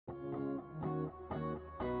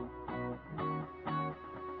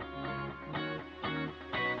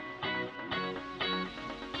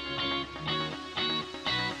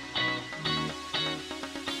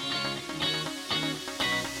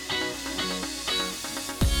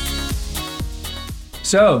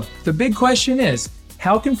So, the big question is,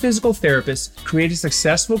 how can physical therapists create a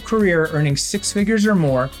successful career earning six figures or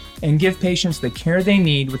more and give patients the care they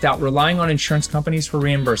need without relying on insurance companies for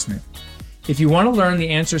reimbursement? If you want to learn the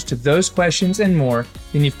answers to those questions and more,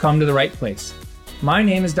 then you've come to the right place. My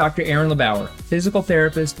name is Dr. Aaron LeBauer, physical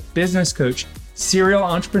therapist, business coach, serial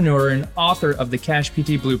entrepreneur, and author of the Cash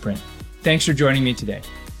PT Blueprint. Thanks for joining me today.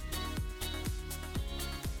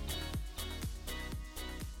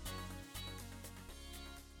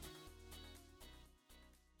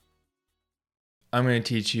 I'm going to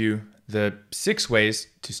teach you the 6 ways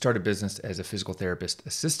to start a business as a physical therapist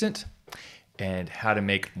assistant and how to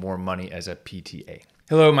make more money as a PTA.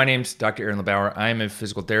 Hello, my name's Dr. Aaron LeBauer. I'm a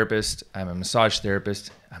physical therapist. I'm a massage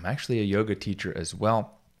therapist. I'm actually a yoga teacher as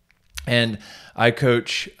well. And I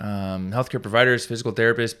coach healthcare providers, physical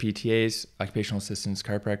therapists, PTAs, occupational assistants,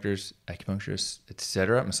 chiropractors, acupuncturists,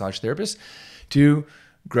 etc., massage therapists to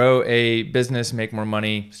grow a business, make more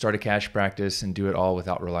money, start a cash practice, and do it all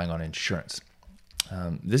without relying on insurance.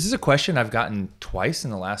 This is a question I've gotten twice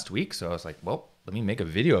in the last week, so I was like, well, let me make a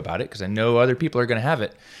video about it because I know other people are going to have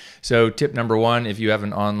it. So tip number 1, if you have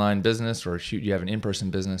an online business or you have an in-person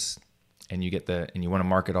business and you want to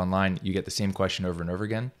market online, you get the same question over and over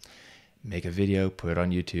again. Make a video, put it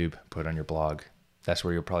on YouTube, put it on your blog. That's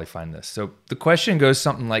where you'll probably find this. So the question goes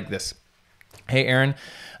something like this. Hey, Aaron,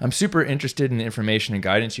 I'm super interested in the information and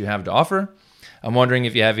guidance you have to offer. I'm wondering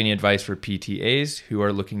if you have any advice for PTAs who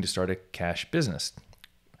are looking to start a cash business.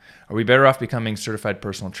 Are we better off becoming certified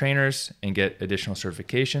personal trainers and get additional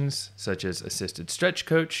certifications, such as assisted stretch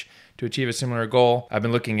coach, to achieve a similar goal? I've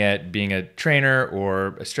been looking at being a trainer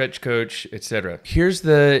or a stretch coach, etc. Here's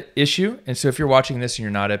the issue. And so if you're watching this and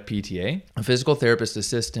you're not a PTA, a physical therapist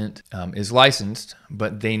assistant is licensed,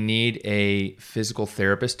 but they need a physical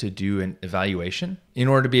therapist to do an evaluation in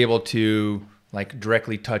order to be able to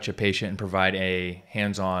directly touch a patient and provide a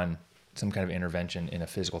hands-on some kind of intervention in a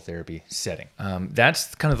physical therapy setting.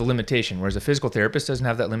 That's kind of the limitation. Whereas a physical therapist doesn't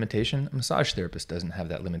have that limitation, a massage therapist doesn't have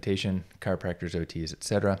that limitation, chiropractors, OTs,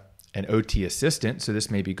 etc. An OT assistant, so this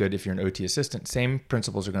may be good if you're an OT assistant, same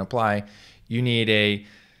principles are going to apply. You need a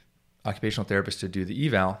occupational therapist to do the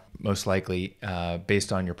eval, most likely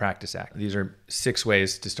based on your Practice Act. These are 6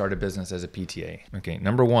 ways to start a business as a PTA. Okay,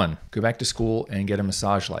 number 1, go back to school and get a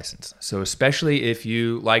massage license. So especially if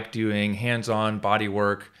you like doing hands-on body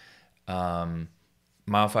work,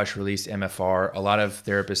 myofascial release, MFR, a lot of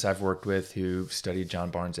therapists I've worked with who studied John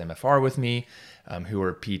Barnes MFR with me, who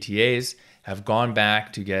are PTAs, have gone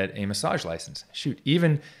back to get a massage license. Shoot,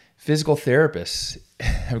 even physical therapists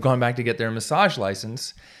have gone back to get their massage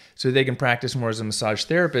license so they can practice more as a massage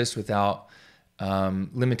therapist without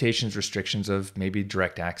limitations, restrictions of maybe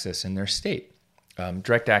direct access in their state.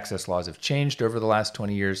 Direct access laws have changed over the last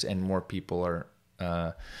 20 years and more people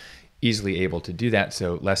are easily able to do that.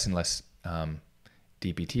 So less and less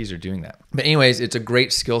DPTs are doing that. But anyways, it's a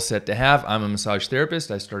great skill set to have. I'm a massage therapist.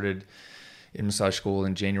 I started in massage school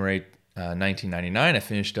in January 1999. I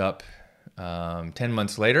finished up 10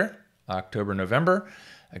 months later, October, November.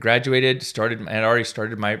 I graduated, had already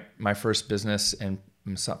started my first business and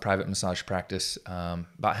private massage practice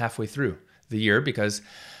about halfway through the year because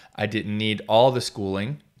I didn't need all the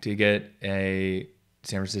schooling to get a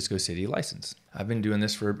San Francisco City license. I've been doing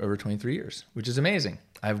this for over 23 years, which is amazing.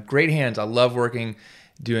 I have great hands. I love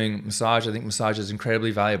doing massage. I think massage is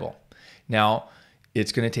incredibly valuable. Now,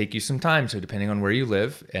 it's going to take you some time. So depending on where you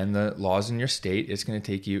live and the laws in your state, it's going to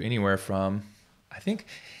take you anywhere from, I think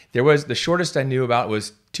the shortest I knew about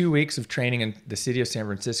was 2 weeks of training in the city of San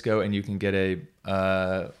Francisco, and you can get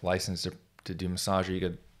a license to do massage. Or you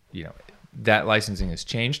could, that licensing has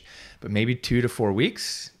changed, but maybe 2 to 4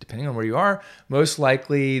 weeks, depending on where you are. Most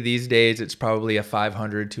likely these days, it's probably a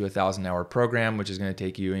 500 to 1,000 hour program, which is going to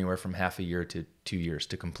take you anywhere from half a year to 2 years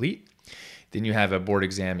to complete. Then you have a board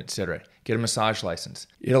exam, etc. Get a massage license.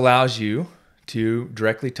 It allows you to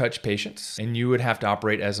directly touch patients, and you would have to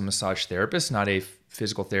operate as a massage therapist, not a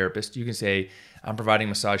physical therapist. You can say, I'm providing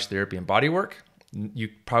massage therapy and body work. You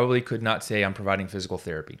probably could not say I'm providing physical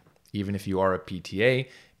therapy, even if you are a PTA,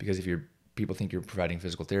 because if people think you're providing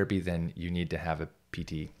physical therapy, then you need to have a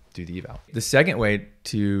PT do the eval. The second way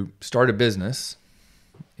to start a business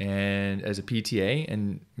and as a PTA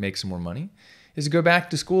and make some more money is to go back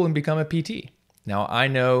to school and become a PT. Now, I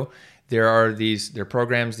know there are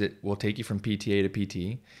programs that will take you from PTA to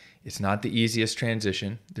PT. It's not the easiest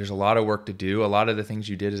transition. There's a lot of work to do. A lot of the things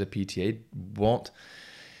you did as a PTA won't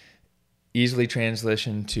easily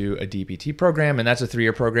transition to a DPT program, and that's a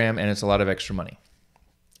 3-year program, and it's a lot of extra money.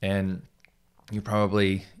 And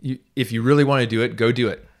if you really want to do it, go do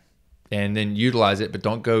it. And then utilize it, but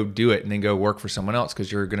don't go do it and then go work for someone else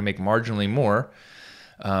because you're going to make marginally more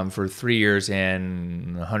for 3 years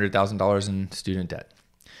and $100,000 in student debt.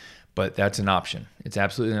 But that's an option. It's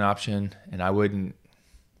absolutely an option. And I wouldn't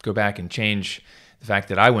go back and change the fact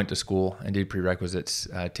that I went to school and did prerequisites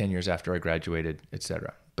 10 years after I graduated, et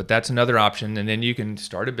cetera. But that's another option. And then you can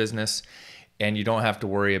start a business and you don't have to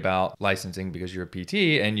worry about licensing because you're a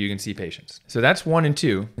PT and you can see patients. So that's 1 and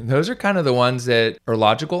 2. Those are kind of the ones that are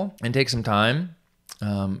logical and take some time.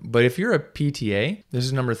 But if you're a PTA, this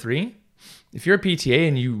is number 3. If you're a PTA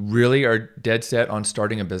and you really are dead set on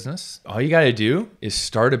starting a business, all you got to do is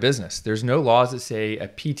start a business. There's no laws that say a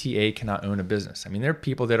PTA cannot own a business. I mean, there are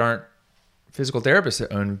people that aren't physical therapists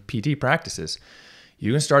that own PT practices.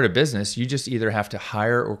 You can start a business. You just either have to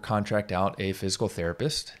hire or contract out a physical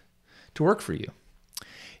therapist to work for you.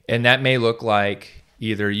 And that may look like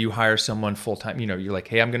either you hire someone full-time, you're like,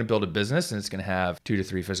 hey, I'm going to build a business and it's going to have 2 to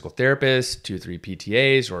 3 physical therapists, 2 to 3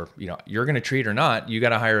 PTAs, or, you're going to treat or not, you got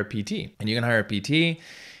to hire a PT. And you can hire a PT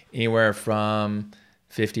anywhere from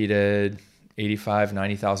 $50,000 to $85,000,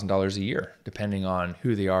 $90,000 a year, depending on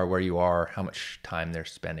who they are, where you are, how much time they're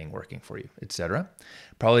spending working for you, et cetera.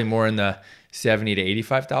 Probably more in the $70,000 to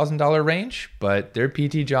 $85,000 range, but there are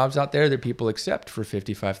PT jobs out there that people accept for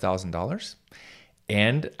 $55,000.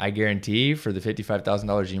 And I guarantee for the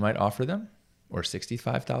 $55,000 you might offer them, or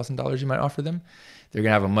 $65,000 you might offer them, they're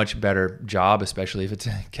going to have a much better job, especially if it's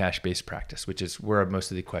a cash-based practice, which is where most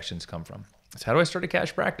of the questions come from. So how do I start a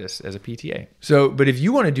cash practice as a PTA? But if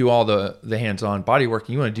you want to do all the hands-on body work,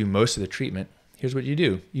 and you want to do most of the treatment, here's what you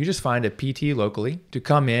do. You just find a PT locally to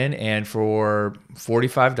come in, and for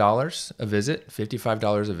 $45 a visit,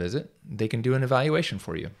 $55 a visit, they can do an evaluation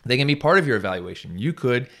for you. They can be part of your evaluation. You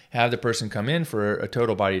could have the person come in for a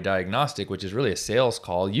total body diagnostic, which is really a sales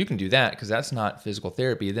call. You can do that because that's not physical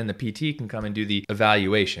therapy. Then the PT can come and do the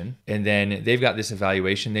evaluation, and then they've got this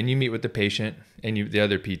evaluation. Then you meet with the patient and the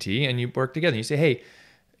other PT, and you work together. You say, hey,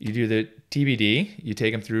 you do the TBD, you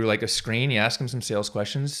take them through like a screen, you ask them some sales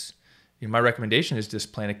questions. My recommendation is this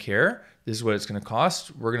plan of care. This is what it's going to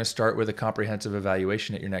cost. We're going to start with a comprehensive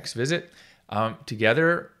evaluation at your next visit.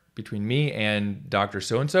 Together, between me and Dr.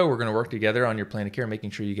 So-and-so, we're going to work together on your plan of care,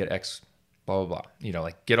 making sure you get X, blah, blah, blah.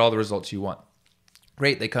 Get all the results you want.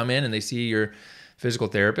 Great. They come in and they see your physical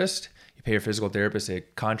therapist. You pay your physical therapist a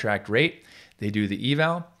contract rate. They do the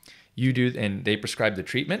eval. You do, and they prescribe the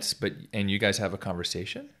treatments, and you guys have a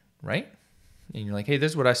conversation, right? And you're like, hey,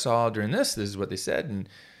 this is what I saw during this. This is what they said. And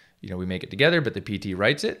we make it together, but the PT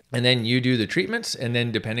writes it. And then you do the treatments. And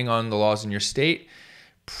then depending on the laws in your state,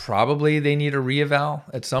 probably they need a reeval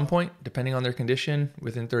at some point, depending on their condition,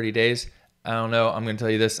 within 30 days. I don't know. I'm going to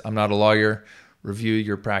tell you this. I'm not a lawyer. Review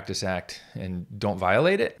your Practice Act and don't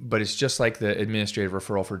violate it. But it's just like the administrative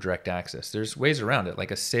referral for direct access. There's ways around it. Like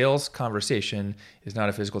a sales conversation is not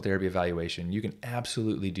a physical therapy evaluation. You can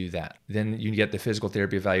absolutely do that. Then you get the physical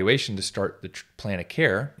therapy evaluation to start the plan of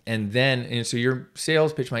care. And so your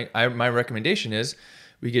sales pitch, my recommendation is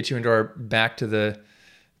we get you into our back to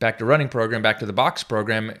running program, back to the box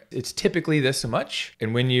program. It's typically this much.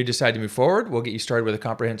 And when you decide to move forward, we'll get you started with a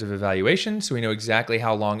comprehensive evaluation so we know exactly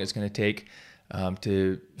how long it's going to take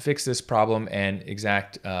to fix this problem and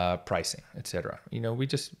exact pricing, et cetera. We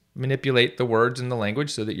just manipulate the words and the language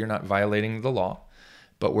so that you're not violating the law,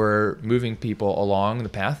 but we're moving people along the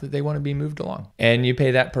path that they want to be moved along. And you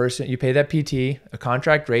pay that PT a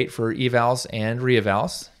contract rate for evals and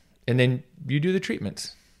reevals, and then you do the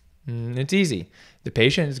treatments. It's easy. The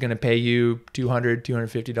patient is going to pay you $200,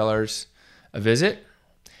 $250 a visit,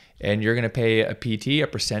 and you're going to pay a PT a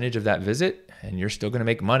percentage of that visit, and you're still going to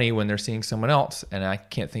make money when they're seeing someone else. And I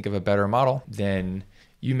can't think of a better model than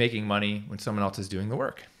you making money when someone else is doing the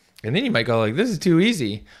work. And then you might go like, this is too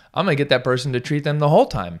easy. I'm going to get that person to treat them the whole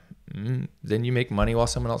time. Then you make money while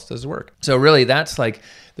someone else does the work. So really that's like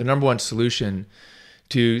the number one solution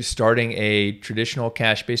to starting a traditional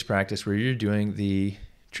cash-based practice where you're doing the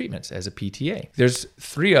treatments as a PTA. There's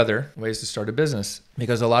 3 other ways to start a business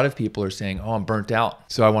because a lot of people are saying, oh, I'm burnt out,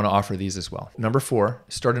 so I want to offer these as well. Number 4,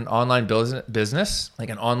 start an online business, like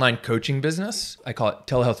an online coaching business. I call it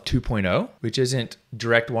Telehealth 2.0, which isn't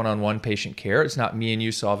direct one-on-one patient care. It's not me and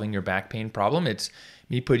you solving your back pain problem. It's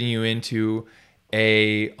me putting you into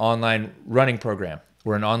a online running program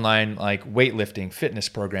or an online like weightlifting fitness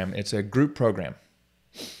program. It's a group program.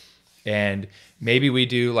 And maybe we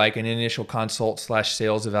do like an initial consult /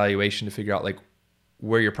 sales evaluation to figure out like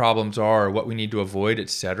where your problems are or what we need to avoid, et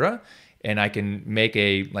cetera. And I can make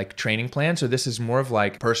a like training plan. So this is more of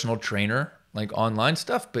like personal trainer, like online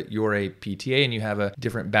stuff, but you're a PTA and you have a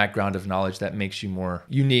different background of knowledge that makes you more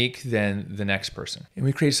unique than the next person. And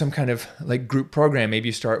we create some kind of like group program. Maybe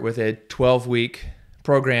you start with a 12-week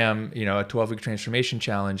program, a 12-week transformation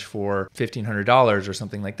challenge for $1,500 or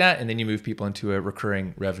something like that, and then you move people into a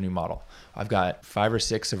recurring revenue model. I've got 5 or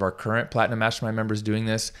 6 of our current Platinum Mastermind members doing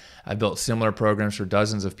this. I've built similar programs for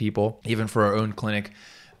dozens of people, even for our own clinic.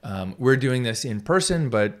 We're doing this in person,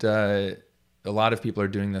 but a lot of people are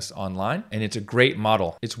doing this online, and it's a great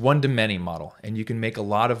model. It's one-to-many model, and you can make a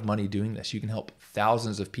lot of money doing this. You can help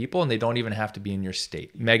thousands of people, and they don't even have to be in your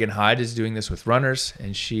state. Megan Hyde is doing this with runners,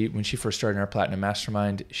 and when she first started in our Platinum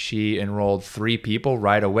Mastermind, she enrolled 3 people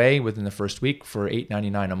right away within the first week for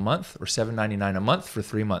 $8.99 a month or $7.99 a month for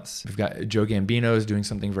 3 months. We've got Joe Gambino is doing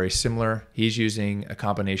something very similar. He's using a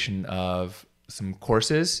combination of some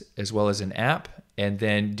courses as well as an app, and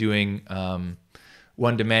then doing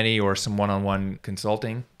one-to-many or some one-on-one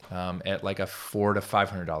consulting at like a $400 to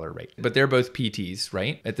 $500 rate. But they're both PTs,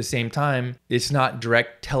 right? At the same time, it's not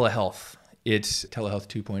direct telehealth. It's telehealth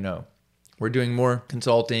 2.0. We're doing more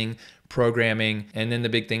consulting, programming, and then the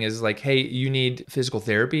big thing is like, hey, you need physical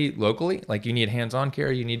therapy locally, like you need hands-on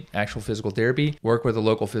care, you need actual physical therapy, work with a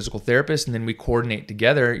local physical therapist, and then we coordinate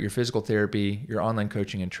together your physical therapy, your online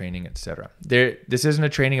coaching and training, etc. This isn't a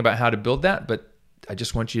training about how to build that, but I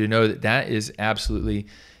just want you to know that that is absolutely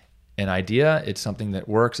an idea. It's something that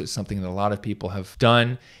works. It's something that a lot of people have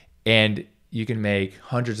done, and you can make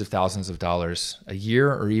hundreds of thousands of dollars a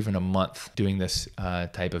year or even a month doing this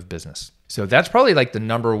type of business. So that's probably like the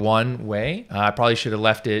number one way. I probably should have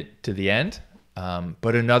left it to the end.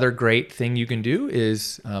 But another great thing you can do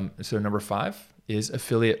is, so number 5 is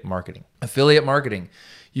affiliate marketing. Affiliate marketing.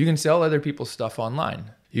 You can sell other people's stuff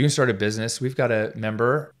online. You can start a business. We've got a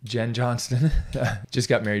member, Jen Johnston, just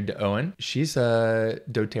got married to Owen. She's a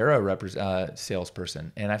doTERRA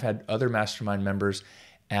salesperson. And I've had other mastermind members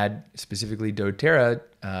add specifically doTERRA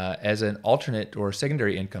as an alternate or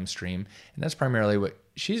secondary income stream. And that's primarily what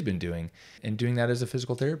she's been doing, and doing that as a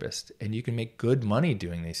physical therapist. And you can make good money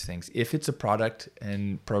doing these things if it's a product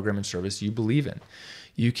and program and service you believe in.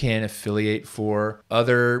 You can affiliate for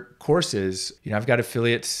other courses. I've got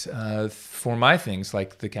affiliates for my things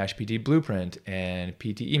like the Cash PT Blueprint and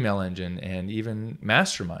PT Email Engine, and even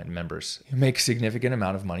Mastermind members. You make a significant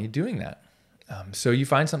amount of money doing that. So you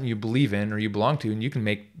find something you believe in or you belong to, and you can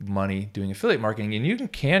make money doing affiliate marketing, and you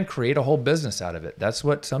can create a whole business out of it. That's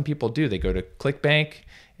what some people do. They go to ClickBank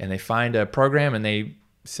and they find a program and they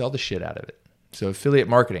sell the shit out of it. So affiliate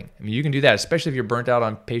marketing, you can do that, especially if you're burnt out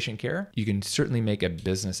on patient care. You can certainly make a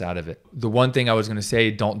business out of it. The one thing I was going to say,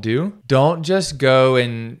 don't just go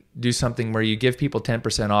and do something where you give people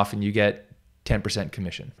 10% off and you get 10%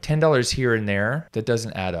 commission. $10 here and there, that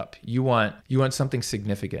doesn't add up. You want something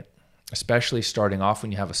significant, especially starting off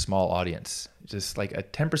when you have a small audience. Just like a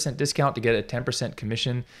 10% discount to get a 10%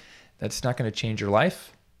 commission, that's not going to change your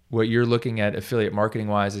life. What you're looking at affiliate marketing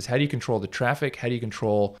wise is how do you control the traffic? How do you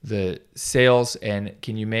control the sales? And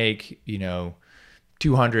can you make,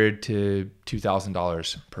 $200 to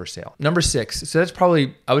 $2,000 per sale? Number 6. So that's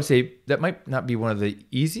probably, I would say that might not be one of the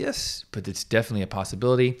easiest, but it's definitely a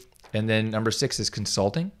possibility. And then number 6 is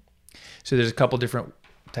consulting. So there's a couple different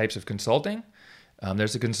types of consulting.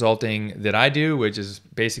 There's a consulting that I do, which is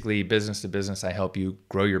basically business to business. I help you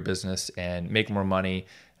grow your business and make more money,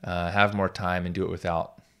 have more time, and do it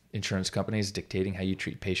without insurance companies dictating how you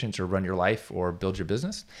treat patients or run your life or build your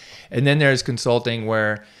business. And then there's consulting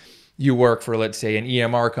where you work for, let's say, an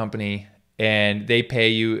EMR company, and they pay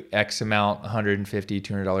you X amount, $150,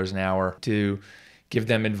 $200 an hour, to give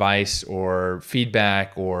them advice or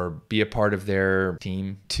feedback or be a part of their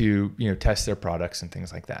team to, test their products and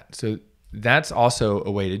things like that. So that's also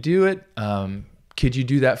a way to do it. Could you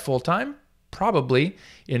do that full time? Probably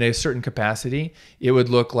in a certain capacity. It would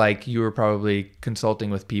look like you were probably consulting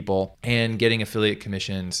with people and getting affiliate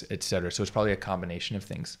commissions, et cetera. So it's probably a combination of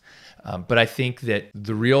things. But I think that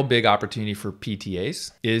the real big opportunity for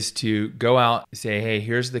PTAs is to go out and say, hey,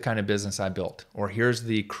 here's the kind of business I built, or here's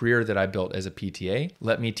the career that I built as a PTA.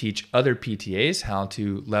 Let me teach other PTAs how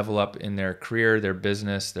to level up in their career, their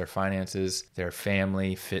business, their finances, their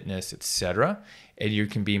family, fitness, et cetera. And you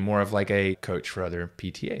can be more of like a coach for other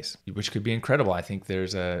PTAs, which could be incredible. I think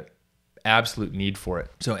there's a absolute need for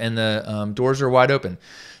it. So, and the doors are wide open.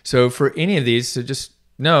 So for any of these, so just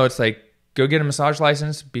know it's like, go get a massage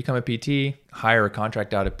license, become a PT, hire a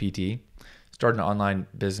contract out of PT, start an online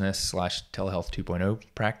business / telehealth 2.0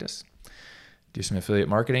 practice, do some affiliate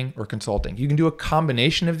marketing or consulting. You can do a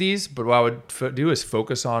combination of these, but what I would do is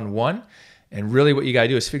focus on one. And really what you got to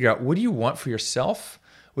do is figure out, what do you want for yourself?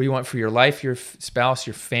 What do you want for your life, your spouse,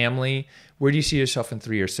 your family? Where do you see yourself in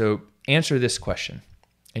 3 years? So answer this question,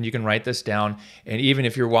 and you can write this down. And even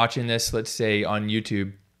if you're watching this, let's say on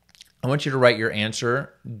YouTube, I want you to write your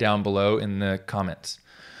answer down below in the comments.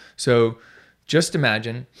 So Just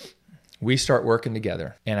imagine we start working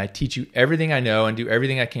together and I teach you everything I know and do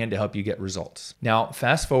everything I can to help you get results. Now,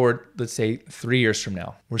 fast forward, let's say 3 years from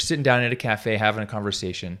now, we're sitting down at a cafe having a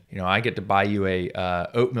conversation. I get to buy you a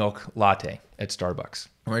oat milk latte at Starbucks.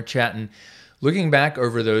 We're chatting, looking back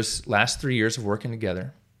over those last 3 years of working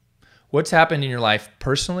together. What's happened in your life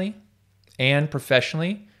personally and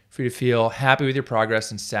professionally for you to feel happy with your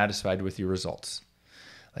progress and satisfied with your results?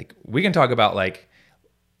 Like, we can talk about like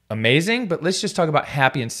amazing, but let's just talk about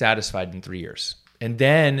happy and satisfied in 3 years. And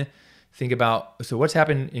then think about, so what's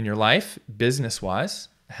happened in your life business-wise?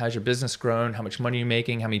 How's your business grown? How much money are you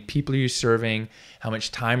making? How many people are you serving? How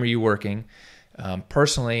much time are you working?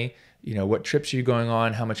 Personally, what trips are you going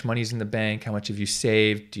on? How much money is in the bank? How much have you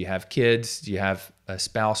saved? Do you have kids? Do you have a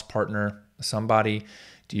spouse, partner, somebody?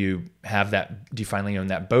 Do you finally own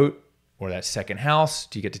that boat or that second house?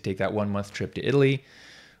 Do you get to take that 1 month trip to Italy?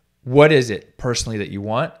 What is it personally that you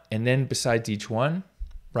want? And then besides each one,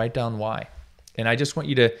 write down why. And I just want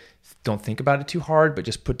you to don't think about it too hard, but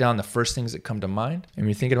just put down the first things that come to mind. And when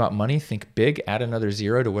you're thinking about money, think big, add another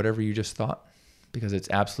zero to whatever you just thought, because it's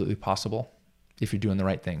absolutely possible if you're doing the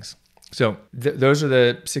right things. So those are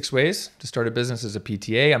the 6 ways to start a business as a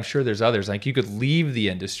PTA. I'm sure there's others. Like, you could leave the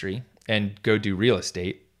industry and go do real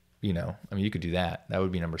estate. You could do that. That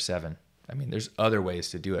would be number 7. There's other ways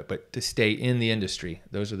to do it, but to stay in the industry,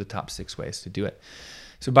 those are the top 6 ways to do it.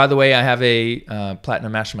 So by the way, I have a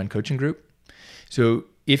Platinum Mastermind coaching group. So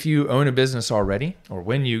if you own a business already, or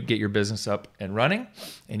when you get your business up and running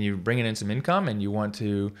and you're bringing in some income and you want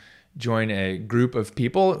to join a group of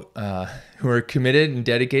people who are committed and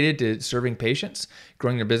dedicated to serving patients,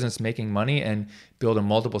 growing their business, making money, and build a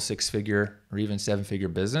multiple 6-figure or even 7-figure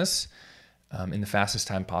business in the fastest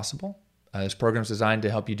time possible. This program is designed to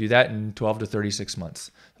help you do that in 12 to 36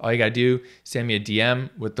 months. All you got to do, send me a DM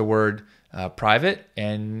with the word private,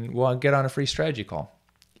 and we'll get on a free strategy call.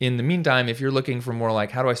 In the meantime, if you're looking for more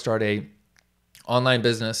like, how do I start a online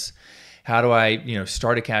business? How do I,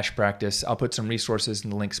 start a cash practice? I'll put some resources in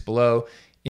the links below.